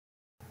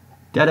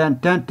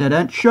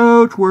Dun-dun-dun-dun-dun,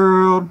 Shows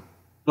World.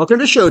 Welcome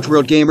to Shows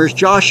World Gamers,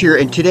 Josh here,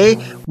 and today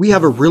we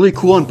have a really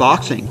cool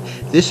unboxing.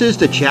 This is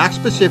the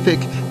Jack-specific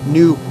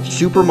new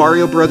Super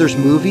Mario Bros.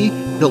 Movie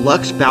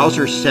Deluxe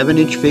Bowser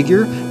 7-inch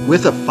figure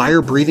with a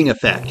fire-breathing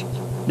effect.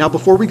 Now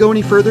before we go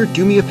any further,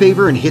 do me a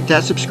favor and hit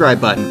that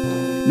subscribe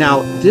button.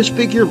 Now this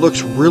figure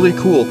looks really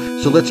cool,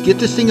 so let's get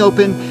this thing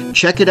open,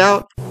 check it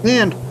out,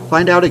 and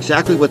find out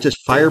exactly what this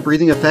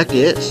fire-breathing effect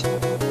is.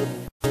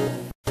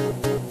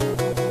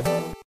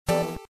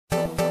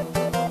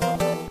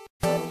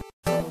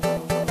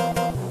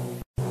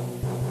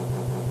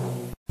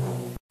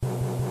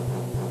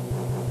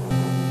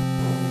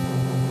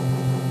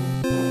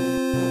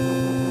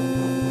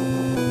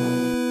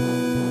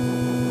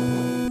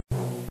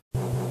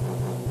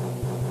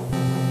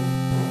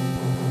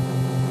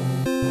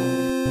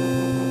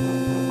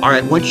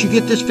 Alright, once you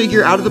get this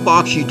figure out of the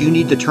box, you do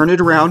need to turn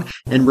it around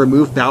and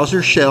remove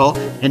Bowser's shell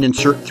and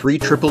insert 3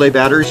 AAA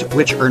batteries,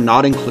 which are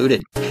not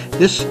included.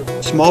 This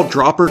small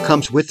dropper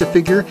comes with the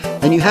figure,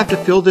 and you have to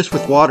fill this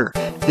with water.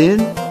 Then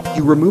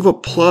you remove a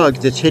plug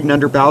that's hidden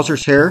under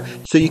Bowser's hair,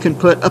 so you can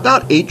put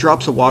about 8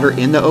 drops of water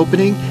in the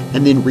opening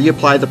and then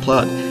reapply the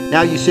plug.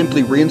 Now you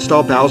simply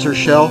reinstall Bowser's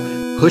shell,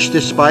 push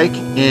this spike,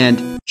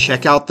 and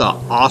check out the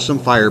awesome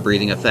fire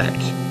breathing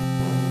effect.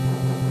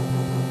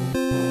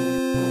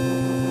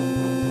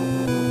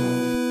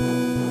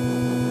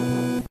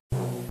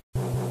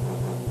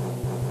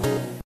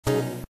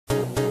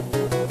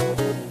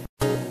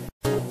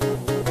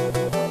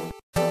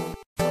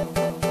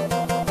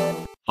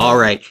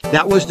 Alright,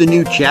 that was the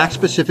new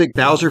Jack-specific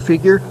Bowser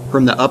figure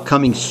from the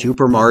upcoming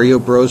Super Mario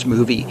Bros.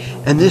 Movie.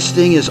 And this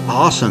thing is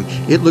awesome.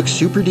 It looks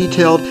super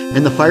detailed,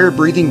 and the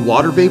fire-breathing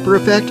water vapor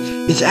effect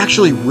is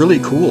actually really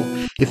cool.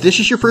 If this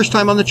is your first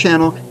time on the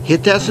channel,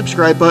 hit that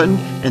subscribe button,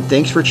 and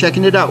thanks for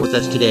checking it out with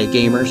us today,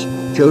 gamers.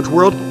 Shows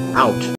World, out.